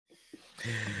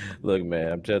Look,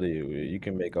 man, I'm telling you, you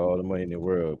can make all the money in the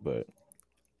world, but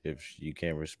if you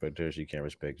can't respect her, she can't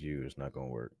respect you. It's not gonna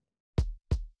work.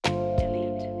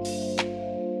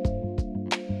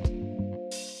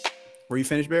 Were you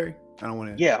finished, Barry? I don't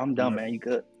want to. Yeah, I'm done, man. You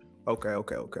good?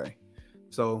 Okay.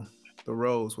 So the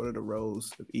roles. What are the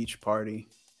roles of each party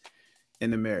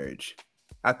in the marriage?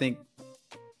 I think,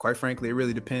 quite frankly, it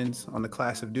really depends on the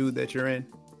class of dude that you're in.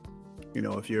 You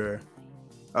know, if you're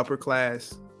upper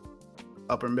class,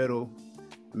 upper middle,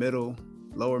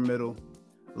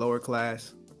 lower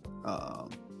class. Um,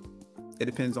 it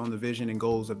depends on the vision and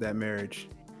goals of that marriage.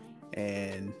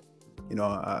 And,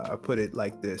 I put it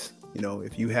like this,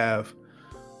 if you have,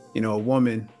 a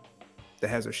woman that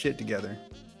has her shit together,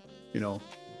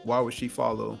 why would she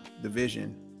follow the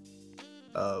vision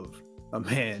of a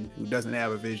man who doesn't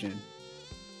have a vision?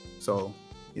 So,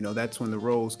 that's when the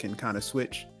roles can kind of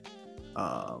switch.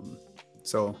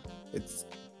 So it's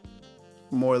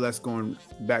more or less going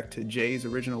back to Jay's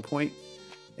original point,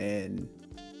 and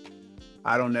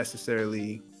I don't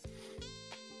necessarily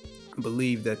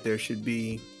believe that there should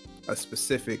be a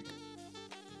specific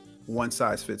one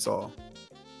size fits all.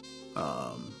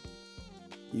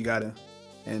 You gotta,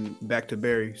 and back to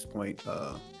Barry's point,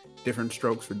 different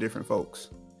strokes for different folks.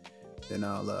 Then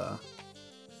I'll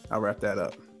wrap that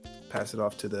up, pass it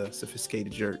off to the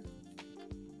sophisticated jerk.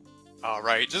 All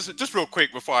right, just real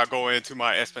quick before I go into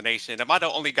my explanation. Am I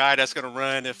the only guy that's gonna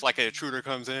run if like an intruder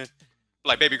comes in?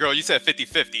 Like, baby girl, you said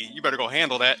 50-50. You better go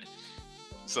handle that.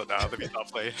 So now let me stop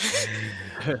playing.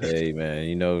 Hey, man,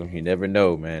 you never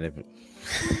know, man.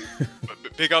 But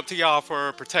big up to y'all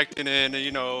for protecting and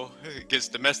gets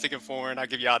domestic and foreign. I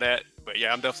give y'all that. But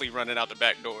yeah, I'm definitely running out the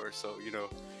back door. So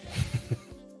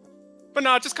But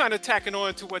no, just kind of tacking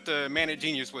on to what the man of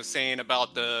genius was saying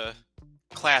about the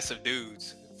class of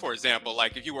dudes. For example,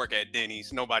 like if you work at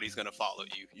Denny's, nobody's gonna follow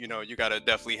you. You gotta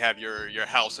definitely have your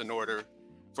house in order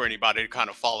for anybody to kind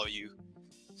of follow you.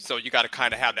 So you got to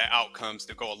kind of have the outcomes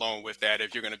to go along with that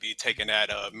if you're going to be taking that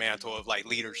mantle of like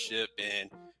leadership and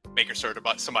making sure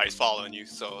that somebody's following you.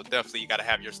 So definitely you got to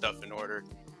have your stuff in order.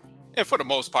 And for the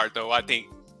most part, though, I think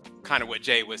kind of what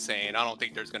Jay was saying, I don't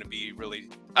think there's going to be really,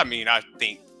 I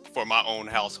think for my own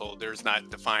household, there's not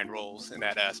defined roles in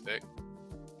that aspect.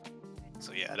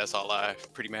 So yeah, that's all I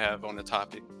pretty much have on the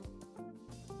topic.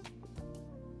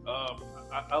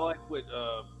 I like what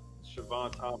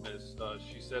Siobhan Thomas,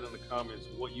 she said in the comments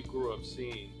what you grew up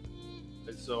seeing,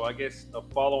 and so I guess a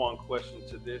follow-on question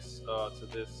to this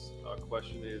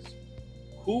question is,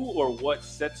 who or what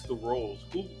sets the roles?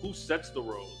 Who sets the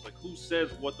roles? Like, who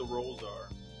says what the roles are?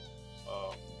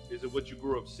 Is it what you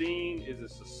grew up seeing? Is it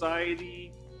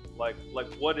society? Like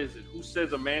what is it? Who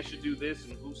says a man should do this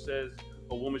and who says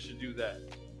a woman should do that?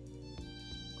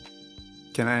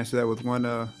 Can I answer that with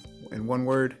in one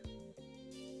word?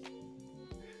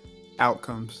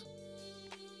 Outcomes.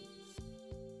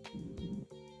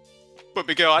 But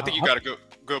Miguel, I think you got a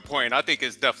good point. I think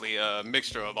it's definitely a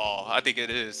mixture of all. I think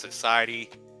it is society.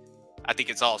 I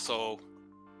think it's also,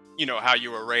 how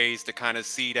you were raised to kind of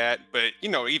see that. But,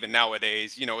 even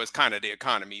nowadays, it's kind of the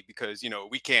economy because,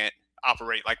 we can't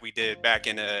operate like we did back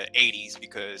in the 80s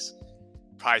because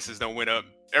prices don't went up.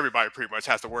 Everybody pretty much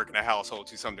has to work in a household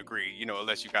to some degree,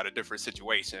 unless you got a different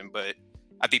situation. But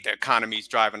I think the economy is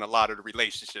driving a lot of the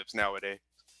relationships nowadays.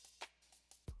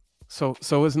 So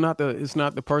it's not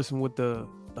the person with the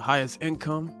highest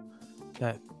income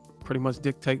that pretty much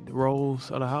dictate the roles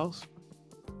of the house?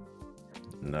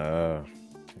 No.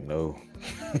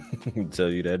 I can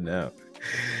tell you that now.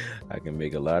 I can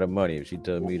make a lot of money. If she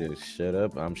tells me to shut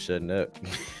up, I'm shutting up.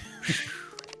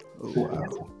 Oh,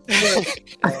 wow.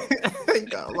 You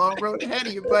got a long road ahead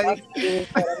of you, buddy.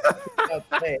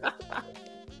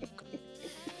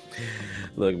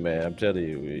 Look, man, I'm telling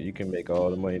you, you can make all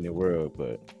the money in the world,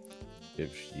 but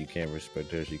if you can't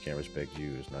respect her, she can't respect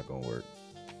you. It's not gonna work.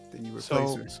 Then you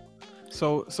replace her.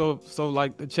 So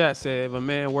like the chat said, if a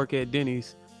man work at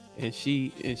Denny's and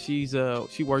she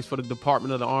works for the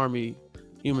Department of the Army,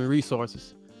 Human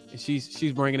Resources, and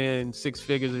she's bringing in 6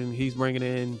 figures and he's bringing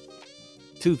in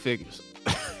 2 figures.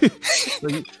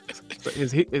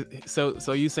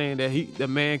 So you saying that the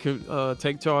man could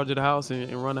take charge of the house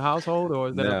and run the household, or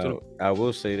is that up to I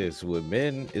will say this with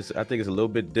men, I think it's a little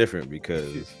bit different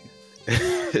because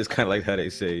it's kind of like how they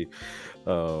say,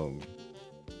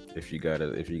 if you got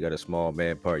a small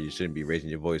man part, you shouldn't be raising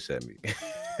your voice at me.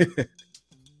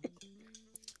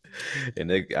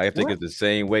 And I think it's the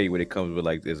same way when it comes with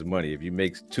like this money. If you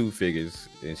make 2 figures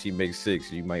and she makes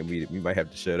 6, you might have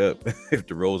to shut up if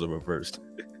the roles are reversed.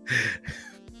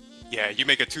 Yeah, you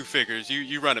make it 2 figures.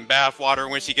 You running bath water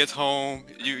when she gets home.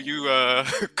 You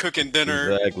cooking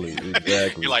dinner. Exactly.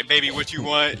 You're like, baby, what you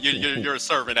want? You're a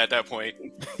servant at that point.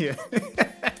 Yeah.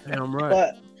 Damn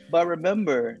right. But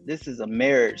remember, this is a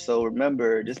marriage. So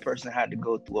remember, this person had to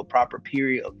go through a proper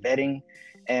period of vetting.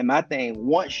 And my thing,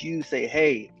 once you say,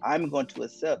 hey, I'm going to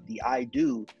accept the I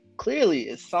do, clearly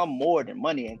it's some more than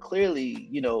money. And clearly,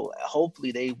 you know,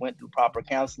 hopefully they went through proper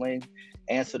counseling,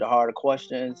 answered the harder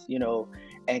questions, you know,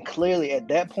 and clearly at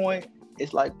that point,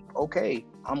 it's like, okay,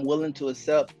 I'm willing to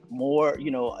accept more,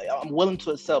 you know, I'm willing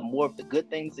to accept more of the good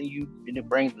things in you than it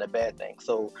brings in the bad things.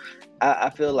 So I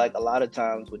feel like a lot of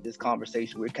times with this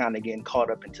conversation, we're kind of getting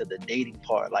caught up into the dating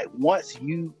part. Like once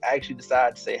you actually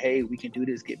decide to say, hey, we can do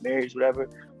this, get married, whatever,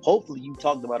 hopefully you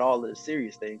talked about all of the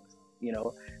serious things, you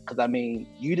know, because I mean,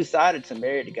 you decided to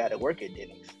marry the guy that work at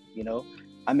Denny's, you know.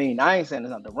 I mean, I ain't saying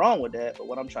there's nothing wrong with that, but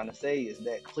what I'm trying to say is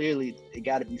that clearly it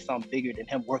got to be something bigger than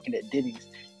him working at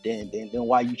Denny's than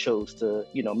why you chose to,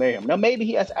 you know, marry him. Now, maybe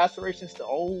he has aspirations to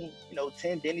own, you know,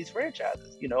 10 Denny's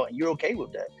franchises, you know, and you're okay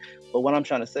with that. But what I'm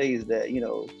trying to say is that, you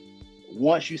know,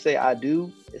 once you say I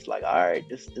do, it's like, all right,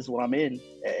 this is what I'm in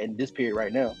this period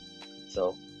right now.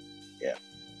 So, yeah.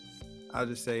 I'll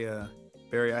just say,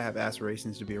 Barry, I have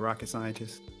aspirations to be a rocket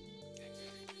scientist.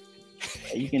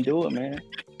 You can do it, man.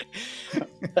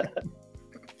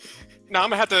 Now I'm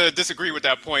gonna have to disagree with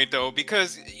that point though,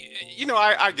 because you know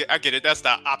I get it. That's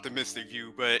the optimistic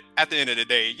view, but at the end of the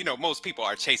day, you know, most people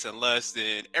are chasing lust,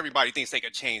 and everybody thinks they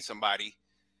could change somebody.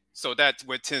 So that's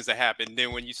what tends to happen.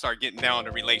 Then when you start getting down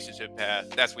the relationship path,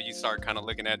 that's when you start kind of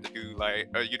looking at the dude like,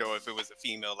 you know, if it was a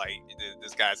female, like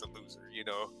this guy's a loser. You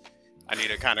know, I need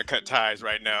to kind of cut ties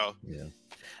right now. Yeah,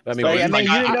 I mean, But, I mean, like,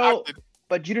 you didn't know.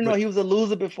 But you didn't know he was a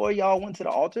loser before y'all went to the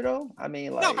altar, though? I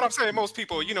mean, like... No, but I'm saying most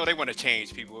people, you know, they want to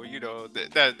change people. You know,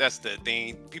 that's the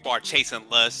thing. People are chasing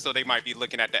lust, so they might be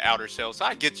looking at the outer shell. So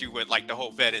I get you with, like, the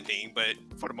whole vetting thing, but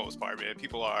for the most part, man,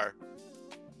 people are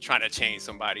trying to change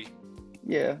somebody.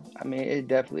 Yeah, I mean, it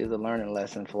definitely is a learning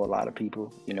lesson for a lot of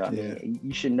people. You know, I mean,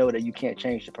 you should know that you can't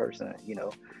change the person, you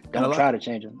know. Don't try to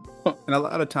change them. And a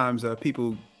lot of times,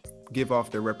 people give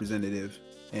off their representative,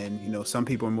 and, you know, some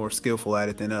people are more skillful at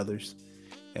it than others.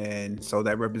 And so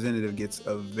that representative gets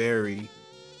a very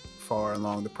far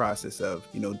along the process of,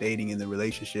 you know, dating in the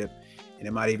relationship, and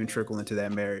it might even trickle into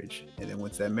that marriage. And then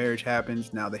once that marriage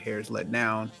happens, now the hair is let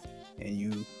down and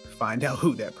you find out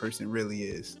who that person really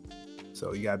is.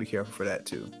 So you gotta be careful for that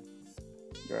too.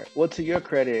 Right. Well, to your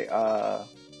credit,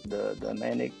 the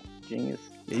manic genius.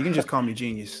 Yeah, you can just call me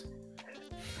genius.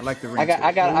 I like the ring.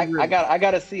 I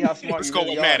gotta see how smart you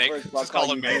really are. Just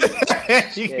call him manic.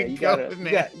 You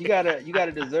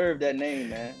gotta deserve that name,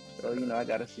 man. So, you know, I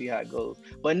gotta see how it goes.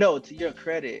 But no, to your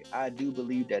credit, I do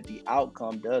believe that the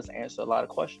outcome does answer a lot of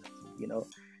questions. You know,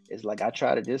 it's like I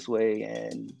tried it this way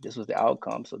and this was the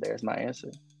outcome, so there's my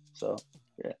answer. So,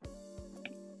 yeah.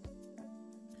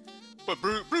 But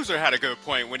Bruiser had a good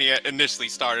point when he initially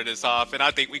started us off, and I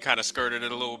think we kind of skirted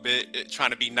it a little bit, trying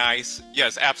to be nice.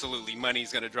 Yes, absolutely,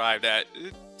 money's going to drive that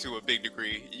to a big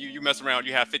degree. You mess around,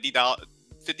 you have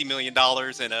 $50 million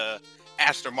and a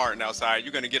Aston Martin outside,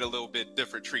 you're going to get a little bit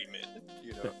different treatment.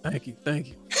 You know. Thank you.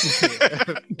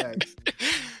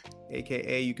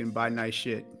 AKA, you can buy nice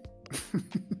shit.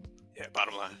 Yeah,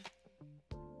 bottom line.